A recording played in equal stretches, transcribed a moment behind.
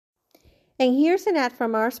And here's an ad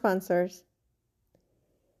from our sponsors.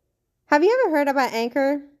 Have you ever heard about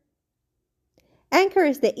Anchor? Anchor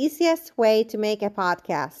is the easiest way to make a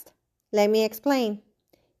podcast. Let me explain.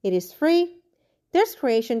 It is free. There's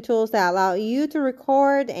creation tools that allow you to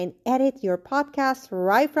record and edit your podcast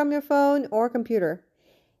right from your phone or computer.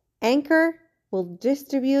 Anchor will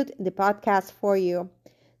distribute the podcast for you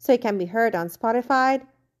so it can be heard on Spotify,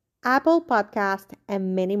 Apple Podcast,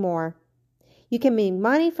 and many more. You can make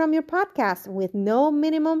money from your podcast with no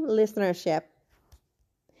minimum listenership.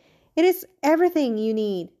 It is everything you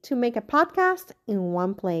need to make a podcast in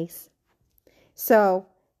one place. So,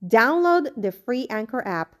 download the free Anchor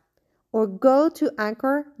app or go to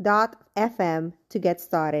anchor.fm to get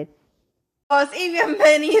started. Y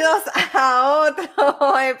bienvenidos a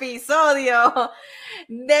otro episodio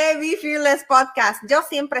de Be Fearless Podcast. Yo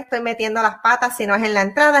siempre estoy metiendo las patas, si no es en la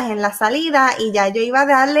entrada, es en la salida, y ya yo iba a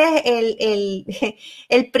darles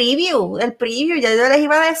el preview, ya yo les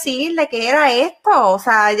iba a decir de qué era esto, o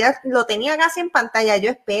sea, ya lo tenía casi en pantalla,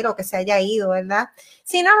 yo espero que se haya ido, ¿verdad?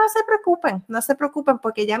 Si no, no se preocupen,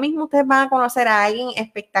 porque ya mismo ustedes van a conocer a alguien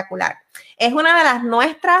espectacular. Es una de las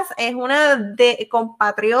nuestras, es una de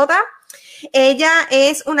compatriota. Ella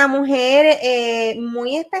es una mujer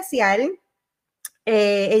muy especial.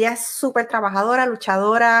 Ella es súper trabajadora,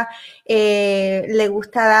 luchadora, le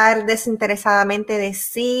gusta dar desinteresadamente de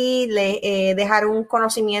sí, dejar un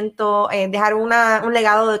conocimiento, dejar un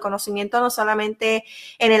legado de conocimiento no solamente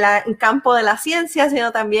en el campo de la ciencia,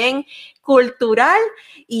 sino también cultural.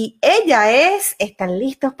 Y ella ¿están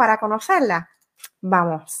listos para conocerla?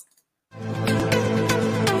 Vamos.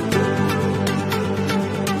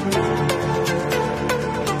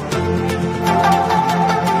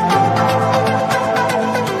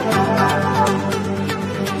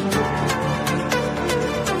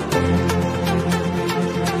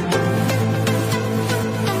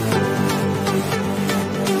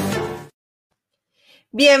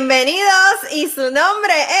 Bienvenidos, y su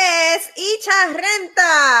nombre es Icha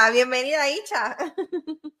Renta. Bienvenida, Icha.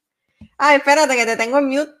 Ay, espérate que te tengo en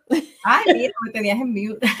mute. Ay, mira, me tenías en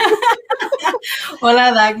mute.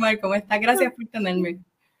 Hola, Dagmar, ¿cómo estás? Gracias por tenerme.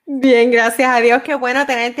 Bien, gracias a Dios, qué bueno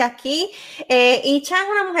tenerte aquí. Icha es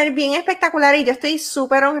una mujer bien espectacular y yo estoy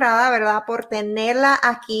súper honrada, ¿verdad?, por tenerla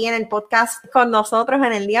aquí en el podcast con nosotros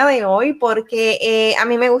en el día de hoy, porque a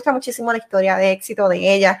mí me gusta muchísimo la historia de éxito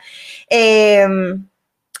de ella.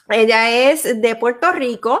 Ella es de Puerto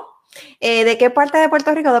Rico. ¿De qué parte de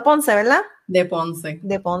Puerto Rico? De Ponce, ¿verdad? De Ponce.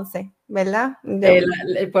 De Ponce, ¿verdad?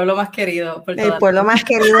 El pueblo más querido. El pueblo más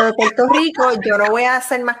querido de Puerto Rico. Yo no voy a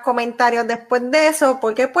hacer más comentarios después de eso,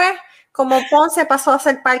 porque pues, como Ponce pasó a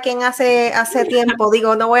ser parking hace tiempo,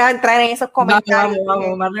 digo, no voy a entrar en esos comentarios.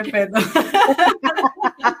 Vamos, más respeto.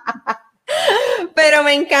 Pero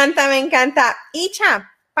me encanta.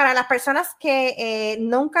 Icha, para las personas que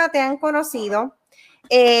nunca te han conocido,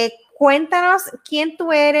 cuéntanos quién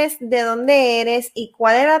tú eres, de dónde eres y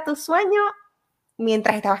cuál era tu sueño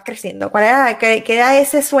mientras estabas creciendo. ¿Qué era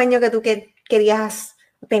ese sueño que tú tenías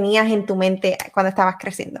en tu mente cuando estabas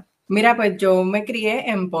creciendo? Mira, pues yo me crié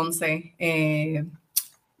en Ponce.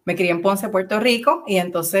 Me crié en Ponce, Puerto Rico, y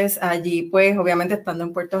entonces allí, pues, obviamente estando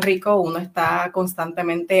en Puerto Rico, uno está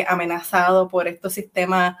constantemente amenazado por estos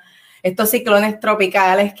ciclones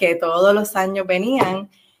tropicales que todos los años venían.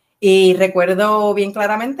 Y recuerdo bien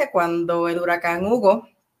claramente cuando el huracán Hugo,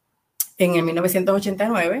 en el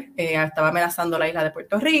 1989, estaba amenazando la isla de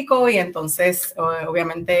Puerto Rico, y entonces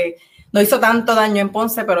obviamente no hizo tanto daño en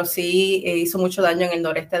Ponce, pero sí hizo mucho daño en el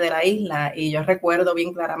noreste de la isla. Y yo recuerdo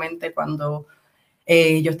bien claramente cuando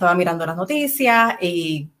yo estaba mirando las noticias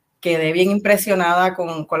y quedé bien impresionada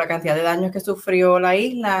con la cantidad de daños que sufrió la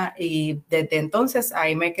isla, y desde entonces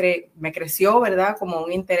ahí me creció, ¿verdad?, como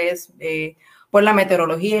un interés por la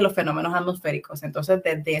meteorología y los fenómenos atmosféricos. Entonces,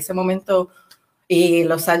 desde ese momento y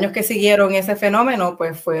los años que siguieron ese fenómeno,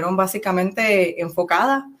 pues fueron básicamente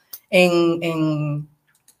enfocadas en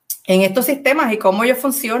estos sistemas y cómo ellos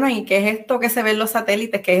funcionan y qué es esto que se ve en los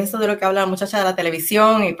satélites, qué es eso de lo que habla la muchacha de la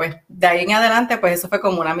televisión, y pues de ahí en adelante, pues eso fue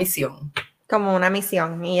como una misión. Como una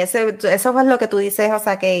misión, y eso es lo que tú dices, o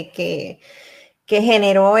sea, que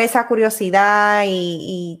generó esa curiosidad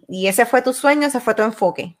y ese fue tu sueño, ese fue tu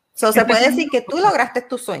enfoque. So, se puede decir que tú lograste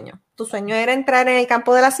tu sueño. Tu sueño era entrar en el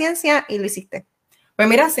campo de la ciencia y lo hiciste. Pues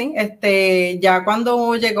mira, sí, ya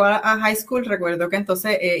cuando llegó a high school, recuerdo que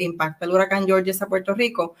entonces impacta el huracán Georges a Puerto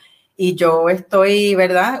Rico, y yo estoy,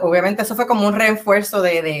 ¿verdad? Obviamente eso fue como un refuerzo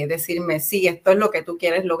de decirme, sí, esto es lo que tú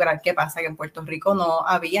quieres lograr. ¿Qué pasa? Que en Puerto Rico no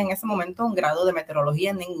había en ese momento un grado de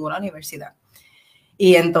meteorología en ninguna universidad.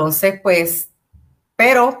 Y entonces, pues,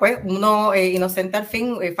 pero pues uno inocente al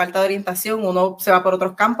fin, falta de orientación, uno se va por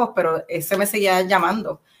otros campos, pero ese me seguía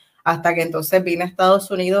llamando hasta que entonces vine a Estados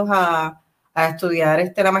Unidos a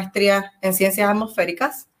estudiar la maestría en ciencias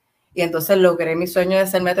atmosféricas y entonces logré mi sueño de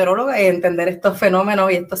ser meteoróloga y entender estos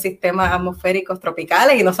fenómenos y estos sistemas atmosféricos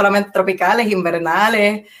tropicales y no solamente tropicales,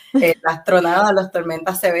 invernales, las tronadas, las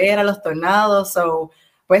tormentas severas, los tornados.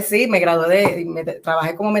 Pues sí, me gradué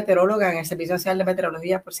trabajé como meteoróloga en el Servicio Nacional de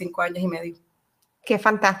Meteorología por 5 años y medio. Qué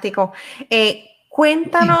fantástico.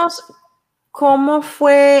 Cuéntanos cómo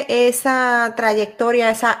fue esa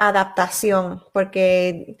trayectoria, esa adaptación,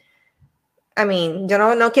 porque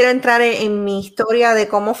yo no quiero entrar en mi historia de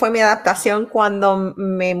cómo fue mi adaptación cuando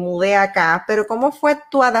me mudé acá, pero ¿cómo fue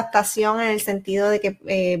tu adaptación en el sentido de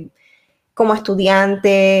que como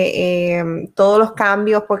estudiante, todos los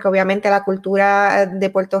cambios, porque obviamente la cultura de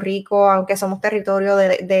Puerto Rico, aunque somos territorio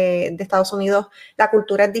de Estados Unidos, la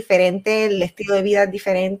cultura es diferente, el estilo de vida es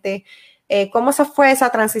diferente. ¿Cómo se fue esa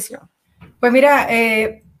transición? Pues mira,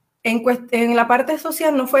 en la parte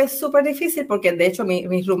social no fue súper difícil porque de hecho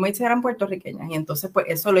mis roommates eran puertorriqueñas y entonces pues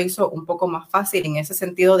eso lo hizo un poco más fácil en ese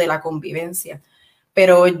sentido de la convivencia.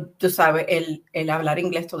 Pero tú sabes, el hablar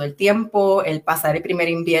inglés todo el tiempo, el pasar el primer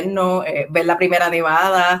invierno, ver la primera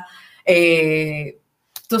nevada,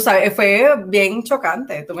 tú sabes, fue bien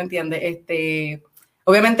chocante, ¿tú me entiendes?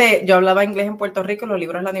 Obviamente yo hablaba inglés en Puerto Rico, los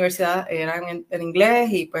libros de la universidad eran en inglés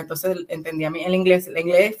y pues entonces entendía el inglés. El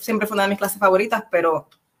inglés siempre fue una de mis clases favoritas, pero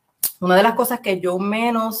una de las cosas que yo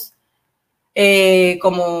menos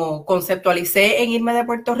como conceptualicé en irme de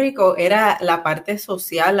Puerto Rico era la parte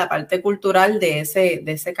social, la parte cultural de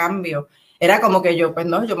ese cambio. Era como que yo, pues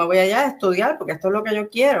no, yo me voy allá a estudiar porque esto es lo que yo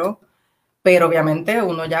quiero, pero obviamente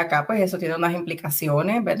uno ya acá, pues eso tiene unas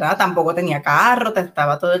implicaciones, ¿verdad? Tampoco tenía carro,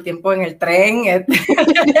 estaba todo el tiempo en el tren,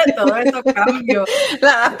 todos esos cambios.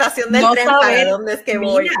 La adaptación del tren para dónde es que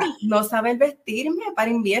voy. No saber vestirme para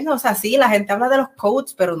invierno, o sea, sí, la gente habla de los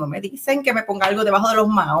coats, pero no me dicen que me ponga algo debajo de los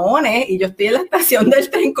maones y yo estoy en la estación del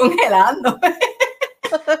tren congelando.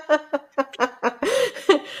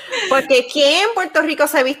 Porque ¿quién en Puerto Rico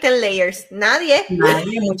se viste en layers? Nadie.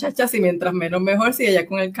 Nadie, muchachas, y mientras menos mejor, si ella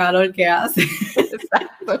con el calor que hace.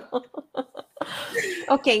 Exacto.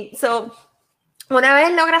 Ok, so, una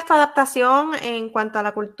vez logras tu adaptación en cuanto a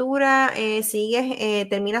la cultura,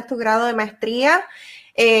 terminas tu grado de maestría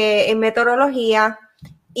en meteorología,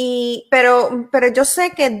 pero yo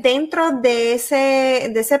sé que dentro de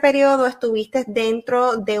ese periodo estuviste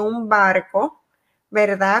dentro de un barco,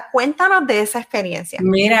 ¿verdad? Cuéntanos de esa experiencia.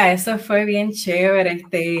 Mira, eso fue bien chévere.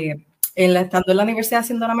 Estando en la universidad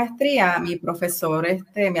haciendo la maestría, mi profesor,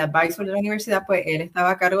 mi advisor de la universidad, pues él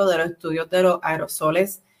estaba a cargo de los estudios de los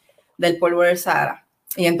aerosoles del polvo del Sahara.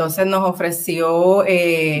 Y entonces nos ofreció,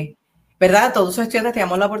 ¿verdad? Todos los estudiantes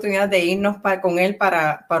teníamos la oportunidad de irnos con él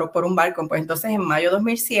por un barco. Pues entonces en mayo de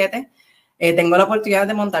 2007 tengo la oportunidad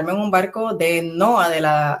de montarme en un barco de NOAA,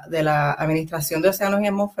 de la Administración de Océanos y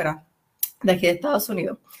Atmósfera de aquí de Estados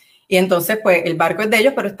Unidos. Y entonces, pues, el barco es de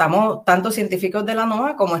ellos, pero estamos tanto científicos de la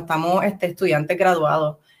NOAA como estamos estudiantes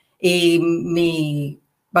graduados. Y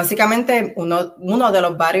básicamente, uno de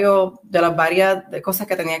las varias cosas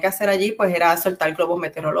que tenía que hacer allí, pues, era soltar globos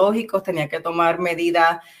meteorológicos, tenía que tomar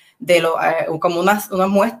medidas como unas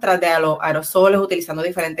muestras de los aerosoles utilizando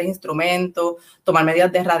diferentes instrumentos, tomar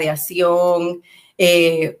medidas de radiación.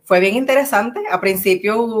 Fue bien interesante. A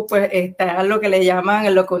principio, pues, está lo que le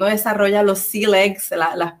llaman, lo que uno desarrolla los sea legs,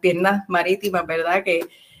 las piernas marítimas, ¿verdad?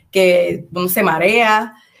 Que uno se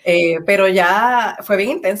marea, pero ya fue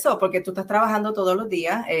bien intenso porque tú estás trabajando todos los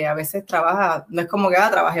días. A veces no es como que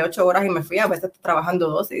trabajé 8 horas y me fui, a veces estás trabajando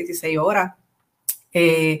 12, 16 horas.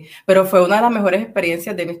 Pero fue una de las mejores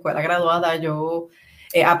experiencias de mi escuela graduada. Yo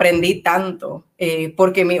aprendí tanto,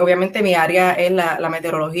 porque obviamente mi área es la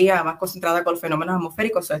meteorología, más concentrada con los fenómenos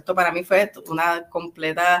atmosféricos. Esto para mí fue una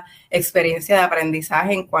completa experiencia de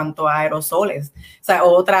aprendizaje en cuanto a aerosoles, o sea,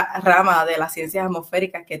 otra rama de las ciencias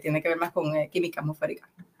atmosféricas que tiene que ver más con química atmosférica.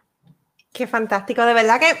 Qué fantástico, de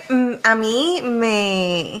verdad que a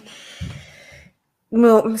mí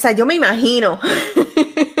o sea, yo me imagino.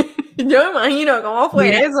 Yo me imagino cómo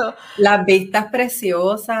fue eso. Las vistas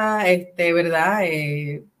preciosas, ¿verdad?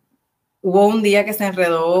 Hubo un día que se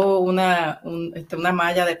enredó una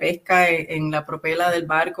malla de pesca en la propela del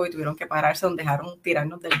barco y tuvieron que pararse, donde dejaron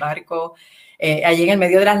tirarnos del barco, allí en el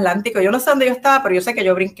medio del Atlántico. Yo no sé dónde yo estaba, pero yo sé que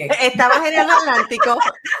yo brinqué. Estabas en el Atlántico,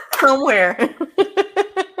 somewhere.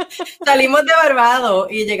 Salimos de Barbados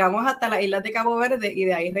y llegamos hasta las islas de Cabo Verde y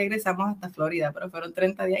de ahí regresamos hasta Florida, pero fueron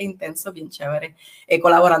 30 días intensos, bien chéveres,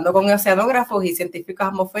 colaborando con oceanógrafos y científicos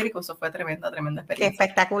atmosféricos. Eso fue tremenda Qué experiencia.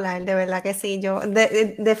 espectacular, de verdad que sí. Yo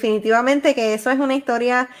definitivamente que eso es una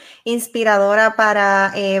historia inspiradora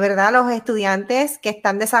para, ¿verdad? Los estudiantes que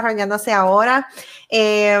están desarrollándose ahora.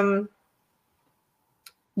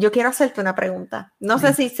 Yo quiero hacerte una pregunta. No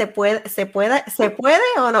sé si se puede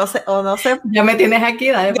o no se Ya me tienes aquí,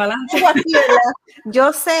 dale para adelante.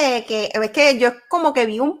 Yo sé que es que yo como que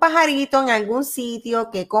vi un pajarito en algún sitio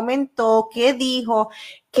que comentó, que dijo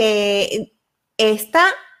que esta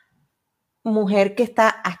mujer que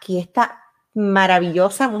está aquí, esta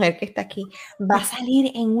maravillosa mujer que está aquí, va a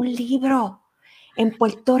salir en un libro en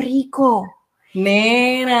Puerto Rico.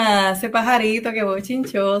 Nena, ese pajarito que voy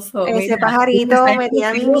chinchoso. Ese Mira, pajarito me tiene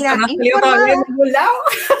a mí, mira, no ha salido todavía en ningún lado.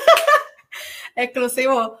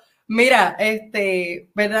 Exclusivo. Mira,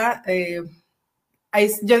 ¿verdad?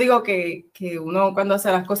 Yo digo que uno cuando hace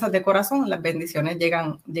las cosas de corazón, las bendiciones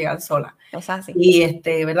llegan solas. Es así. Y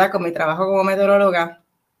 ¿verdad? Con mi trabajo como meteoróloga,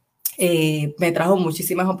 me trajo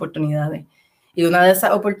muchísimas oportunidades. Y una de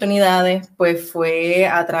esas oportunidades, pues, fue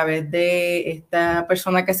a través de esta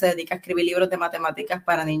persona que se dedica a escribir libros de matemáticas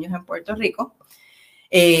para niños en Puerto Rico.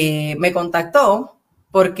 Me contactó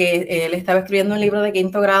porque él estaba escribiendo un libro de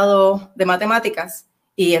 5º grado de matemáticas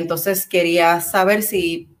y entonces quería saber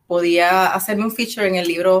si podía hacerme un feature en el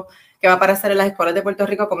libro que va a aparecer en las escuelas de Puerto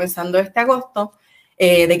Rico comenzando este agosto,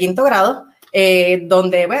 de 5º grado,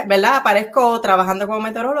 donde, ¿verdad? Aparezco trabajando como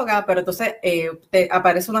meteoróloga, pero entonces te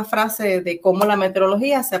aparece una frase de cómo la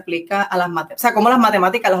meteorología se aplica a las matemáticas, o sea, cómo las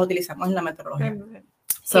matemáticas las utilizamos en la meteorología.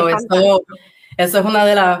 Eso es una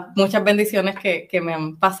de las muchas bendiciones que me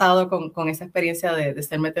han pasado con esa experiencia de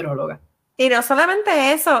ser meteoróloga. Y no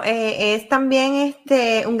solamente eso, es también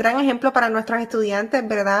un gran ejemplo para nuestros estudiantes,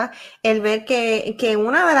 ¿verdad? El ver que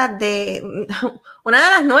una de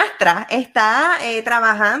las nuestras está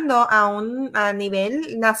trabajando a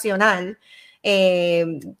nivel nacional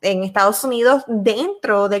en Estados Unidos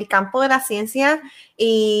dentro del campo de la ciencia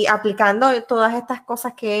y aplicando todas estas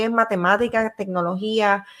cosas que es matemática,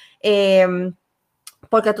 tecnología,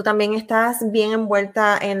 porque tú también estás bien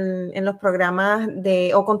envuelta en los programas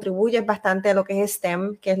o contribuyes bastante a lo que es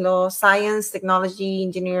STEM, que es lo Science, Technology,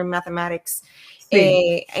 Engineering, Mathematics,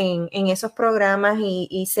 Sí. en esos programas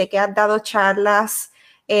y sé que has dado charlas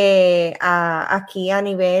aquí a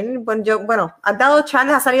nivel, bueno, has dado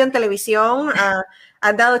charlas, has salido en televisión,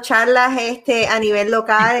 has dado charlas a nivel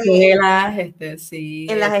local. Escuelas, sí.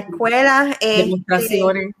 En las escuelas.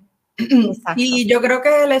 Demostraciones. Y yo creo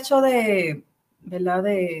que el hecho de, ¿verdad?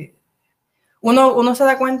 Uno se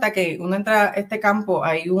da cuenta que uno entra a este campo,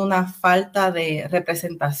 hay una falta de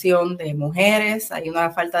representación de mujeres, hay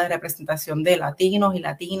una falta de representación de latinos y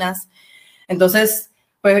latinas. Entonces,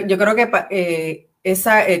 pues yo creo que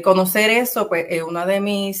conocer eso, pues una de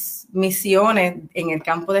mis misiones en el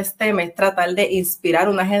campo de STEM es tratar de inspirar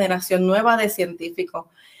una generación nueva de científicos.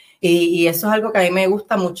 Y eso es algo que a mí me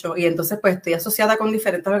gusta mucho. Y entonces, pues estoy asociada con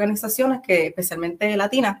diferentes organizaciones, especialmente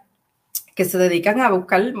latinas, que se dedican a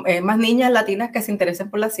buscar más niñas latinas que se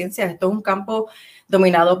interesen por la ciencia. Esto es un campo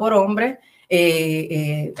dominado por hombres.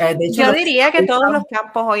 De hecho, yo diría que todos los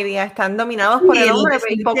campos hoy día están dominados por el hombre,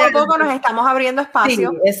 y poco a poco nos estamos abriendo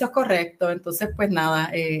espacio. Sí, eso es correcto. Entonces, pues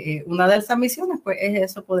nada, una de esas misiones pues,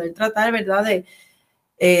 es eso, poder tratar, ¿verdad?,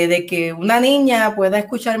 de que una niña pueda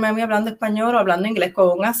escucharme a mí hablando español o hablando inglés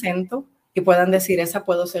con un acento y puedan decir, esa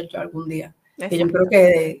puedo ser yo algún día. Exacto. Y yo creo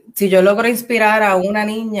que si yo logro inspirar a una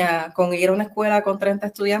niña con ir a una escuela con 30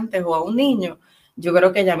 estudiantes o a un niño, yo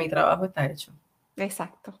creo que ya mi trabajo está hecho.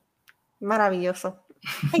 Exacto. Maravilloso.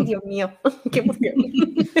 Ay, Dios mío, qué emoción.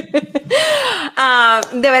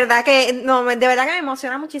 De verdad que me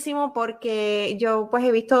emociona muchísimo porque yo pues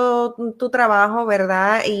he visto tu trabajo,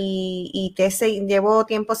 ¿verdad? Y llevo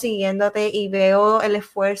tiempo siguiéndote y veo el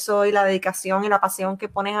esfuerzo y la dedicación y la pasión que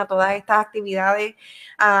pones a todas estas actividades,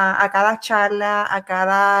 a cada charla, a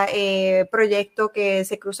cada proyecto que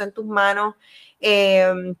se cruza en tus manos.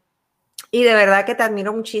 Y de verdad que te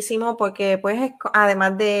admiro muchísimo porque pues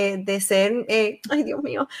además de ser, ay Dios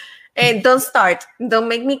mío, don't start, don't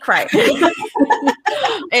make me cry.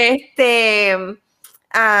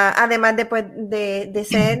 Además de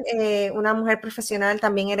ser una mujer profesional,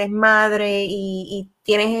 también eres madre y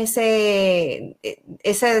tienes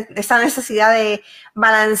esa necesidad de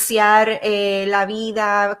balancear la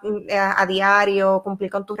vida a diario, cumplir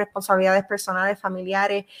con tus responsabilidades personales,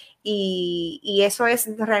 familiares, y eso es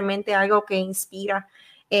realmente algo que inspira.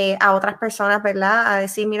 a otras personas, ¿verdad? A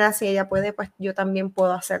decir, mira, si ella puede, pues yo también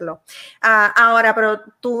puedo hacerlo. Ahora, pero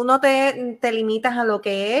tú no te limitas a lo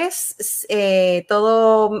que es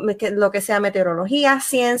todo lo que sea meteorología,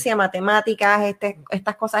 ciencia, matemáticas,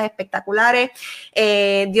 estas cosas espectaculares.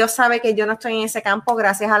 Dios sabe que yo no estoy en ese campo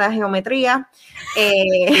gracias a la geometría.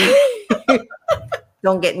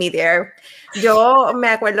 Don't get me there. Yo me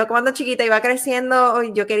acuerdo que cuando chiquita iba creciendo,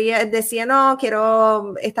 yo decía, no,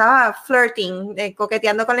 estaba flirting,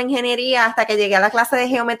 coqueteando con la ingeniería hasta que llegué a la clase de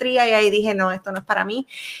geometría y ahí dije, no, esto no es para mí.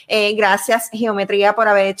 Gracias, geometría, por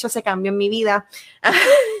haber hecho ese cambio en mi vida.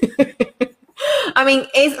 I mean,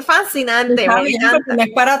 es fascinante. No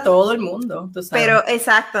es para todo el mundo, tú sabes. Pero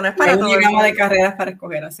exacto, no es para todo el mundo. Hay una gama de carreras para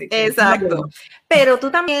escoger, así que exacto. Pero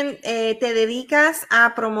tú también te dedicas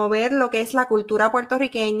a promover lo que es la cultura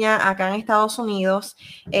puertorriqueña acá en Estados Unidos,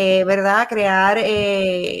 ¿verdad? Crear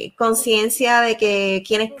conciencia de que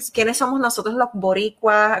quiénes somos nosotros los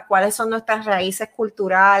boricuas, cuáles son nuestras raíces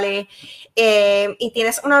culturales. Y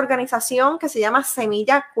tienes una organización que se llama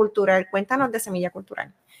Semilla Cultural. Cuéntanos de Semilla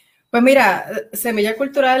Cultural. Pues mira, Semilla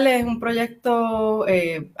Cultural es un proyecto,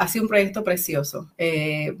 ha sido un proyecto precioso.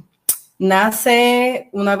 Nace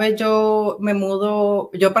una vez yo me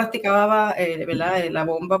mudo, yo practicaba ¿verdad? La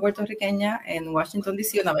bomba puertorriqueña en Washington,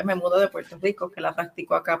 D.C. Una vez me mudo de Puerto Rico, que la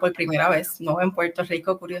practico acá por primera vez, no en Puerto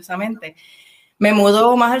Rico, curiosamente. Me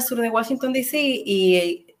mudo más al sur de Washington, D.C.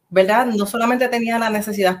 y, ¿verdad? No solamente tenía la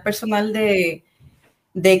necesidad personal de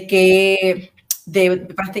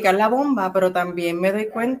practicar la bomba, pero también me doy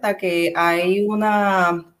cuenta que hay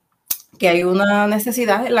una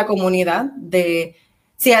necesidad en la comunidad de,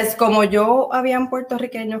 si es como yo, habían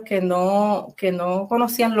puertorriqueños que no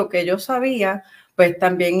conocían lo que yo sabía, pues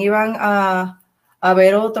también iban a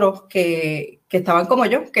ver otros que estaban como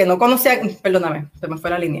yo, que no conocían, perdóname, se me fue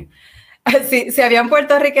la línea. Si habían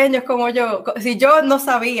puertorriqueños como yo, si yo no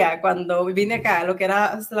sabía cuando vine acá lo que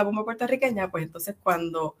era la bomba puertorriqueña, pues entonces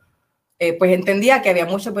cuando pues entendía que había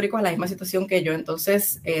muchos boricuas en la misma situación que yo.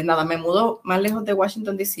 Entonces, nada, me mudo más lejos de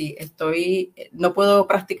Washington, D.C. No puedo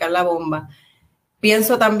practicar la bomba.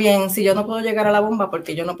 Pienso también, si yo no puedo llegar a la bomba,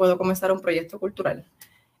 porque yo no puedo comenzar un proyecto cultural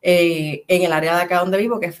en el área de acá donde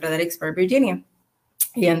vivo, que es Fredericksburg, Virginia.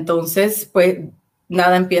 Y entonces, pues,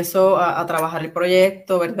 nada, empiezo a trabajar el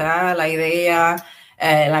proyecto, ¿verdad? La idea,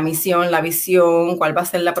 la misión, la visión, cuál va a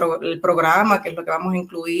ser el programa, qué es lo que vamos a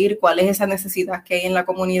incluir, cuál es esa necesidad que hay en la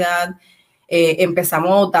comunidad.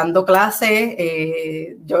 Empezamos dando clases,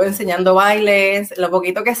 yo enseñando bailes, lo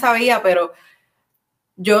poquito que sabía, pero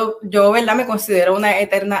yo ¿verdad? Me considero una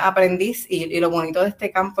eterna aprendiz y lo bonito de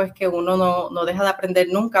este campo es que uno no deja de aprender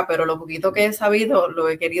nunca, pero lo poquito que he sabido lo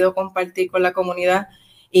he querido compartir con la comunidad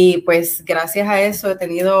y pues gracias a eso he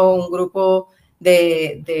tenido un grupo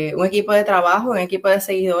de un equipo de trabajo, un equipo de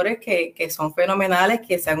seguidores que son fenomenales,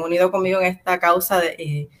 que se han unido conmigo en esta causa,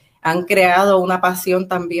 han creado una pasión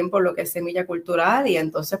también por lo que es Semilla Cultural y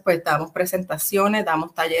entonces pues damos presentaciones,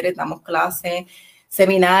 damos talleres, damos clases,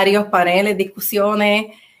 seminarios, paneles, discusiones,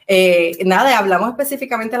 nada, hablamos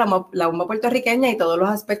específicamente de la bomba puertorriqueña y todos los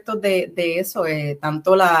aspectos de eso,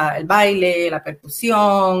 tanto el baile, la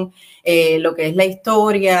percusión, lo que es la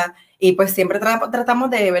historia, y pues siempre tratamos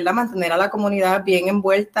de, ¿verdad?, mantener a la comunidad bien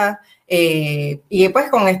envuelta, y pues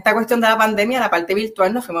con esta cuestión de la pandemia, la parte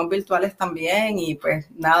virtual, nos fuimos virtuales también, y pues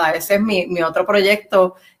nada, ese es mi otro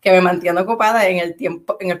proyecto que me mantiene ocupada en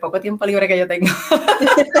el poco tiempo libre que yo tengo.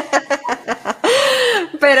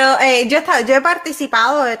 Pero yo he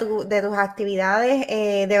participado de tus actividades,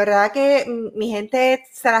 de verdad que mi gente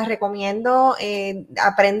se las recomiendo,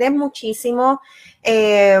 aprenden muchísimo.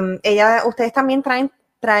 Ustedes también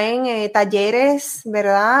traen talleres,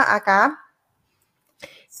 ¿verdad? Acá.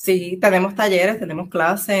 Sí, tenemos talleres, tenemos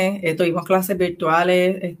clases, tuvimos clases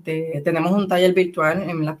virtuales, tenemos un taller virtual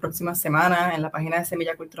en las próximas semanas en la página de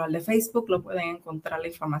Semilla Cultural de Facebook, lo pueden encontrar la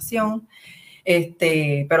información.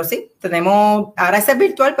 Pero sí, ahora ese es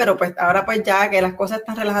virtual, pero pues ahora pues ya que las cosas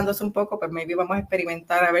están relajándose un poco, pues maybe vamos a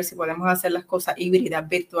experimentar a ver si podemos hacer las cosas híbridas,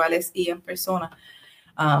 virtuales y en persona,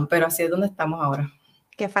 pero así es donde estamos ahora.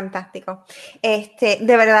 Qué fantástico. De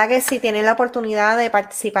verdad que si tienen la oportunidad de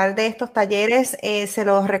participar de estos talleres, se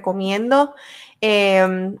los recomiendo.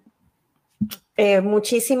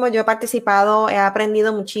 Muchísimo, yo he participado, he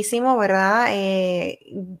aprendido muchísimo, ¿verdad?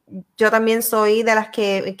 Yo también soy de las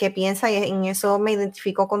que piensa y en eso me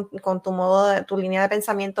identifico con tu línea de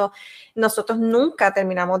pensamiento. Nosotros nunca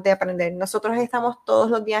terminamos de aprender. Nosotros estamos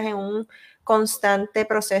todos los días en un constante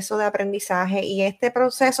proceso de aprendizaje y este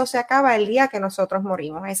proceso se acaba el día que nosotros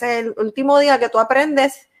morimos. Ese es el último día que tú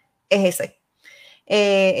aprendes, es ese.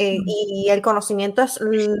 y el conocimiento es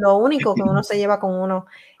lo único que uno se lleva con uno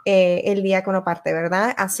el día que uno parte,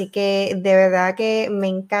 ¿verdad? Así que de verdad que me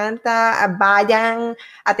encanta, vayan,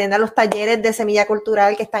 atiendan los talleres de Semilla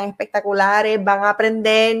Cultural que están espectaculares, van a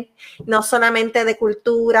aprender no solamente de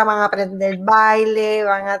cultura, van a aprender baile,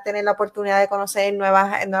 van a tener la oportunidad de conocer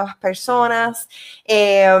nuevas personas,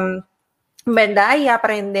 ¿verdad? Y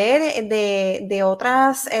aprender de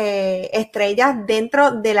otras estrellas dentro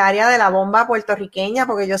del área de la bomba puertorriqueña,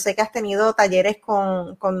 porque yo sé que has tenido talleres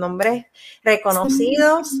con nombres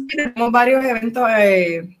reconocidos. Sí, tenemos varios eventos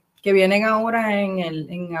que vienen ahora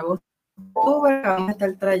en agosto, octubre. Vamos a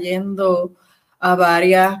estar trayendo a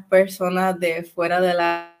varias personas de fuera de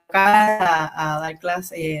la casa a dar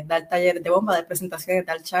clases, dar talleres de bomba, dar presentaciones,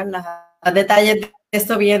 dar charlas. Más detalles de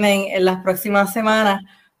esto vienen en las próximas semanas,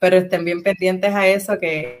 pero estén bien pendientes a eso,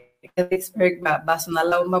 que Pittsburgh va a sonar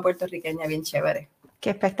la bomba puertorriqueña bien chévere. Qué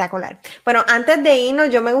espectacular. Bueno, antes de irnos,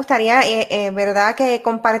 yo me gustaría, ¿verdad?, que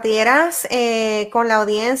compartieras con la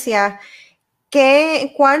audiencia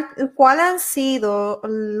cuál han sido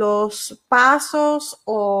los pasos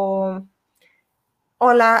o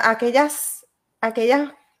aquellas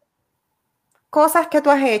cosas que tú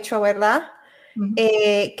has hecho, ¿verdad?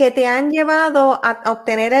 Que te han llevado a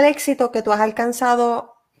obtener el éxito que tú has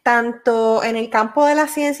alcanzado tanto en el campo de la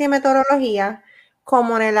ciencia y meteorología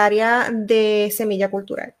como en el área de Semilla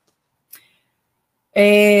Cultural.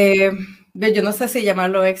 Yo no sé si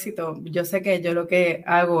llamarlo éxito. Yo sé que yo lo que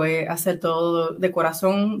hago es hacer todo de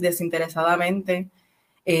corazón, desinteresadamente,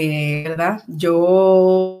 ¿verdad?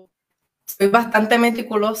 Yo soy bastante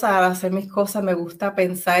meticulosa al hacer mis cosas, me gusta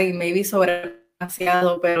pensar y maybe sobre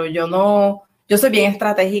demasiado, pero yo soy bien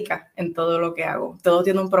estratégica en todo lo que hago. Todo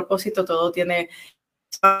tiene un propósito, todo tiene,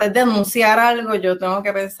 antes de anunciar algo, yo tengo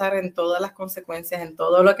que pensar en todas las consecuencias, en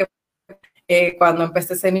todo lo que, cuando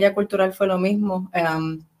empecé Semilla Cultural fue lo mismo.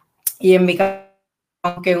 Y en mi caso,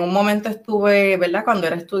 aunque en un momento estuve, ¿verdad? Cuando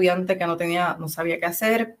era estudiante que no sabía qué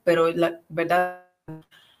hacer, pero la verdad,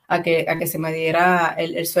 a que se me diera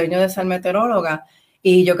el sueño de ser meteoróloga.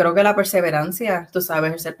 Y yo creo que la perseverancia, tú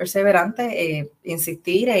sabes, ser perseverante,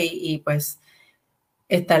 insistir y pues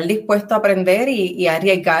estar dispuesto a aprender y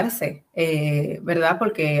arriesgarse, ¿verdad?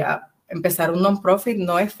 Porque empezar un non-profit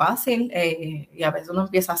no es fácil y a veces uno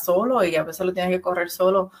empieza solo y a veces lo tienes que correr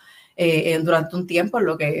solo durante un tiempo, en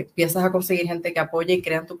lo que empiezas a conseguir gente que apoye y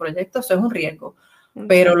crean tu proyecto. Eso es un riesgo.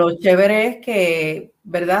 Pero lo chévere es que,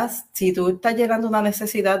 ¿verdad? Si tú estás llegando a una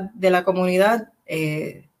necesidad de la comunidad,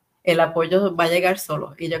 el apoyo va a llegar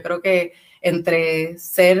solo. Y yo creo que entre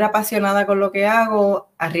ser apasionada con lo que hago,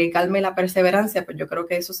 arriesgarme la perseverancia, pues yo creo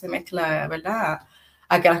que eso se mezcla, ¿verdad?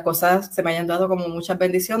 A que las cosas se me hayan dado como muchas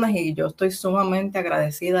bendiciones y yo estoy sumamente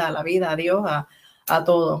agradecida a la vida, a Dios, a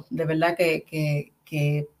todo. De verdad que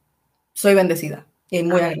soy bendecida. Y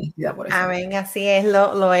muy agradecida por eso. Amén, así es,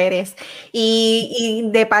 lo eres. Y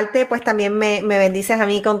de parte, pues también me bendices a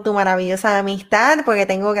mí con tu maravillosa amistad, porque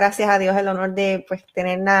tengo, gracias a Dios, el honor de pues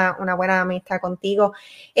tener una buena amistad contigo.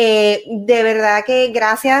 De verdad que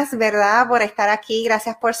gracias, ¿verdad?, por estar aquí,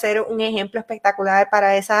 gracias por ser un ejemplo espectacular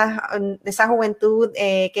para esa juventud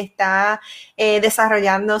que está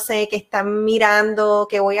desarrollándose, que está mirando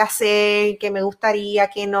qué voy a hacer, qué me gustaría,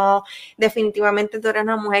 qué no. Definitivamente tú eres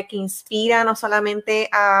una mujer que inspira no solamente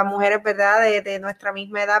a mujeres, ¿verdad?, de nuestra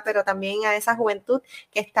misma edad, pero también a esa juventud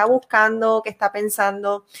que está buscando, que está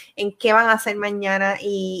pensando en qué van a hacer mañana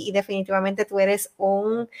y definitivamente tú eres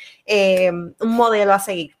un modelo a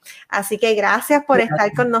seguir. Así que gracias por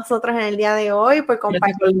estar con nosotros en el día de hoy, por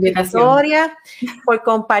compartir tu historia, por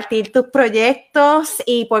compartir tus proyectos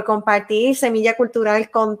y por compartir Semilla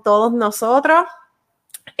Cultural con todos nosotros.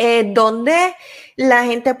 ¿Dónde la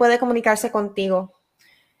gente puede comunicarse contigo?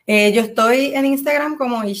 Yo estoy en Instagram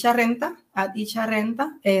como @isharenta.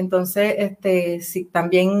 Entonces, sí,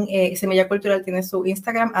 también Semilla Cultural tiene su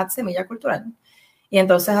Instagram @Semilla Cultural. Y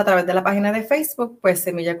entonces a través de la página de Facebook, pues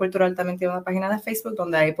Semilla Cultural también tiene una página de Facebook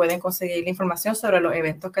donde ahí pueden conseguir información sobre los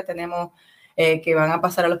eventos que tenemos que van a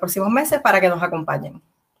pasar en los próximos meses para que nos acompañen.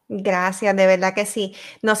 Gracias, de verdad que sí.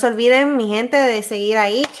 No se olviden, mi gente, de seguir a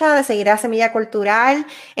Isha, de seguir a Semilla Cultural,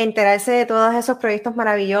 enterarse de todos esos proyectos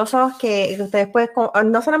maravillosos que ustedes pueden,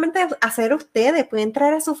 no solamente hacer ustedes, pueden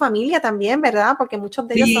traer a su familia también, ¿verdad? Porque muchos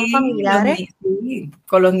de ellos son familiares. Sí,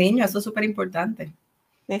 con los niños, eso es súper importante.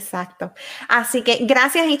 Exacto. Así que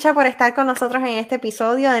gracias, Isha, por estar con nosotros en este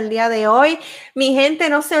episodio del día de hoy. Mi gente,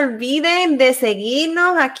 no se olviden de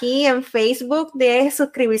seguirnos aquí en Facebook, de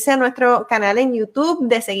suscribirse a nuestro canal en YouTube,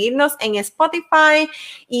 de seguirnos en Spotify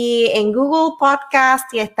y en Google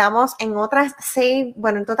Podcast, y estamos en otras 6,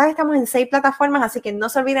 bueno, en total estamos en 6 plataformas, así que no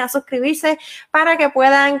se olviden de suscribirse para que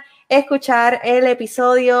puedan escuchar el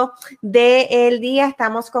episodio del día.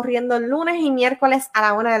 Estamos corriendo lunes y miércoles a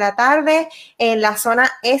la 1 de la tarde en la zona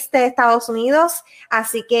este de Estados Unidos.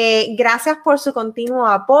 Así que gracias por su continuo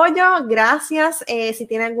apoyo. Gracias. Si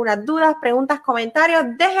tienen algunas dudas, preguntas, comentarios,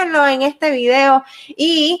 déjenlo en este video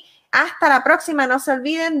y hasta la próxima. No se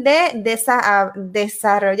olviden de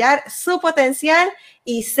desarrollar su potencial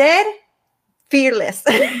y ser fearless.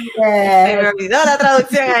 Se me olvidó la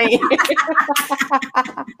traducción ahí.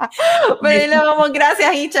 Pero ahí le vamos.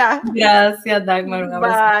 Gracias, Icha. Gracias, Dagmar.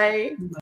 Bye.